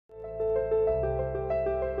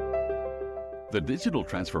The digital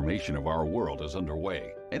transformation of our world is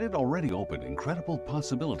underway, and it already opened incredible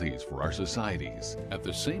possibilities for our societies. At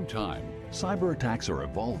the same time, cyber attacks are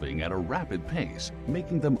evolving at a rapid pace,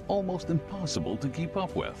 making them almost impossible to keep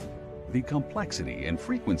up with. The complexity and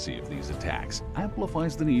frequency of these attacks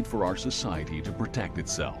amplifies the need for our society to protect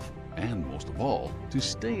itself, and most of all, to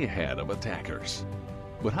stay ahead of attackers.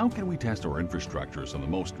 But how can we test our infrastructures in the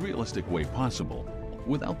most realistic way possible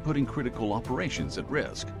without putting critical operations at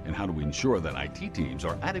risk? And how do we ensure that IT teams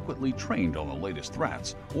are adequately trained on the latest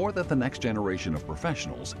threats, or that the next generation of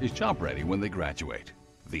professionals is job ready when they graduate?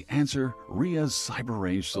 The answer: RHEA's Cyber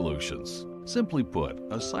Range Solutions. Simply put,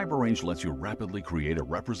 a cyber range lets you rapidly create a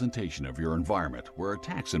representation of your environment where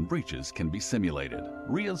attacks and breaches can be simulated.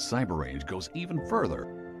 RHEA's Cyber Range goes even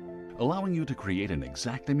further, allowing you to create an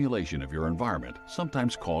exact emulation of your environment,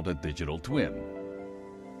 sometimes called a digital twin.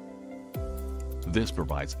 This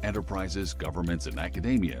provides enterprises, governments, and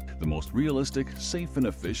academia the most realistic, safe, and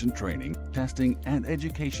efficient training, testing, and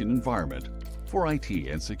education environment for IT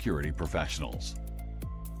and security professionals.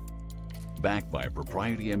 Backed by a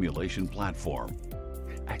proprietary emulation platform,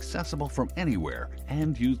 accessible from anywhere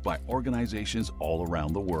and used by organizations all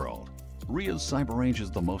around the world. RHEA's Cyber Range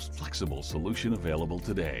is the most flexible solution available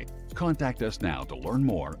today. Contact us now to learn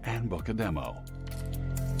more and book a demo.